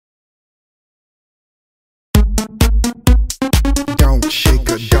shake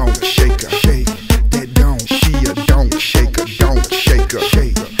her, don't shake her, shake that don't. She a don't shake her, don't shake her,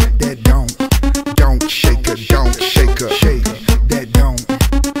 shake that don't shake her, don't shake her, shake that don't.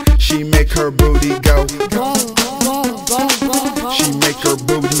 She make her booty go, she make her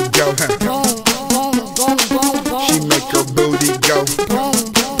booty go, she make her booty go.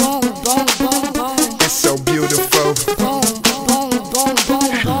 It's so beautiful.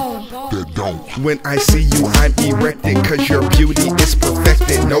 When I see you, I'm erected, cause your beauty is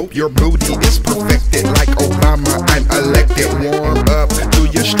perfected. Nope, your booty is perfected. Like Obama, I'm elected. Warm up, do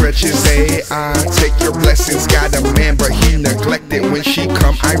your stretches. Hey, I take your blessings. Got a man, but he neglected. When she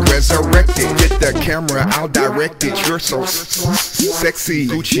come, I resurrect it. Get the camera, I'll direct it. You're so sexy.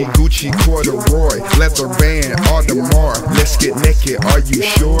 Gucci, Gucci, corduroy, leather band, all the more. Let's get naked, are you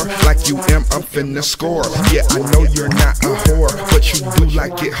sure? Like you am up in the score. Yeah, I know you're not a whore, but you do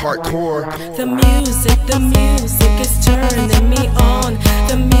like it hardcore. The music is turning me on.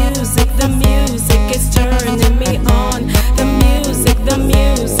 The music is turning me on. The music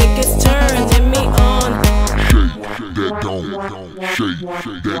is turning me on. Shake that don't, shake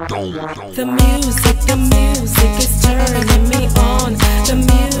that don't. The music is turning me on. The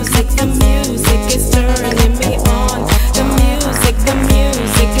music is turning me on. The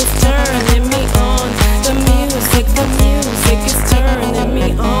music is turning me on. The music is turning me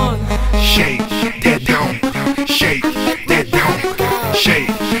on. Shake that don't, shake that don't, shake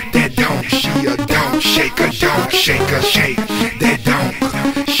that don't. She a don't shake her, don't shake her, shake that don't,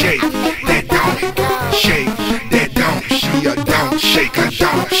 shake that don't, shake that don't. She a don't shake her,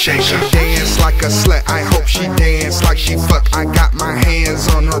 don't shake her. She dance like a slut, I hope she dance like she fuck. I got my hands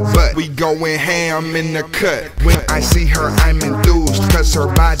on her butt, we going ham in the cut. When I see her, I'm enthused, cause her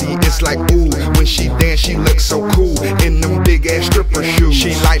body is like ooh. When she dance, she looks so cool in them big ass stripper shoes.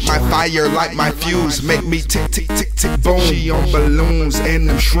 She light my fire, light my fuse, make me tick tick tick tick boom. She on balloons and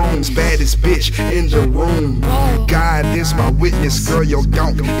them shrooms, baddest bitch in the room. God is my witness, girl, your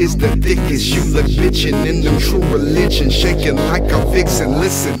donk is the thickest. You look bitchin' in them true religion, shaking like a vixen.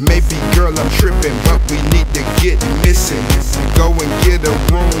 Listen, maybe girl I'm tripping, but we need to get missing. Go and get a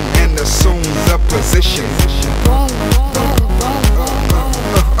room and assume the position.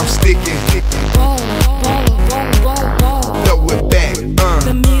 I'm sticking. Throw it back.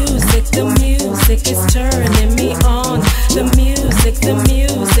 The music is turning me on. The music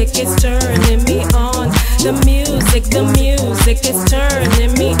is turning me on. The music is